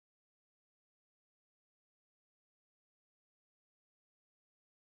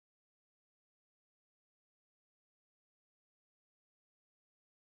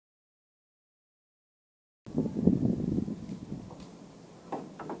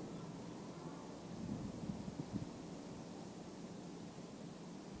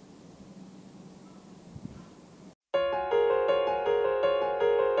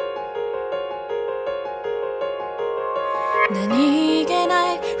何気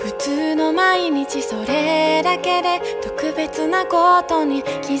ない普通の毎日、それだけで特別なことに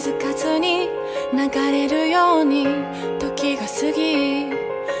気づかずに流れるように時が過ぎ、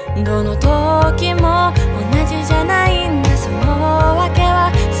どの時も同じじゃないんだ。その訳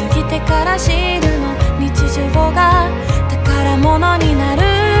は過ぎてから知るの。日常が宝物になる。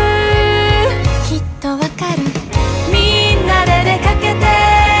きっとわかる。みんなで出かけて、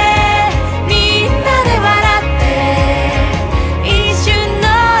みんなで笑って、一瞬の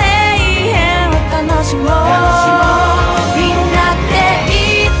永遠を楽しもう。みんなって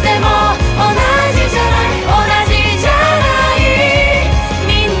言っても同じじゃない、同じじゃない。み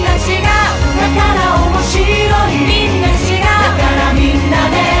んな違う、だから面白い。みんな違う、だからみんな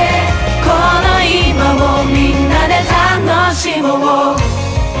でこの今をみんなで楽しもう。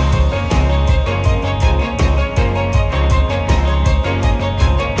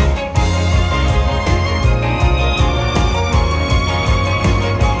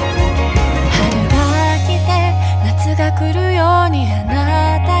来るようにあ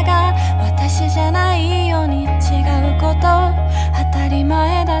なたが私じゃないように違うこと当たり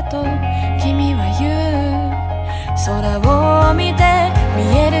前だと君は言う。空を見て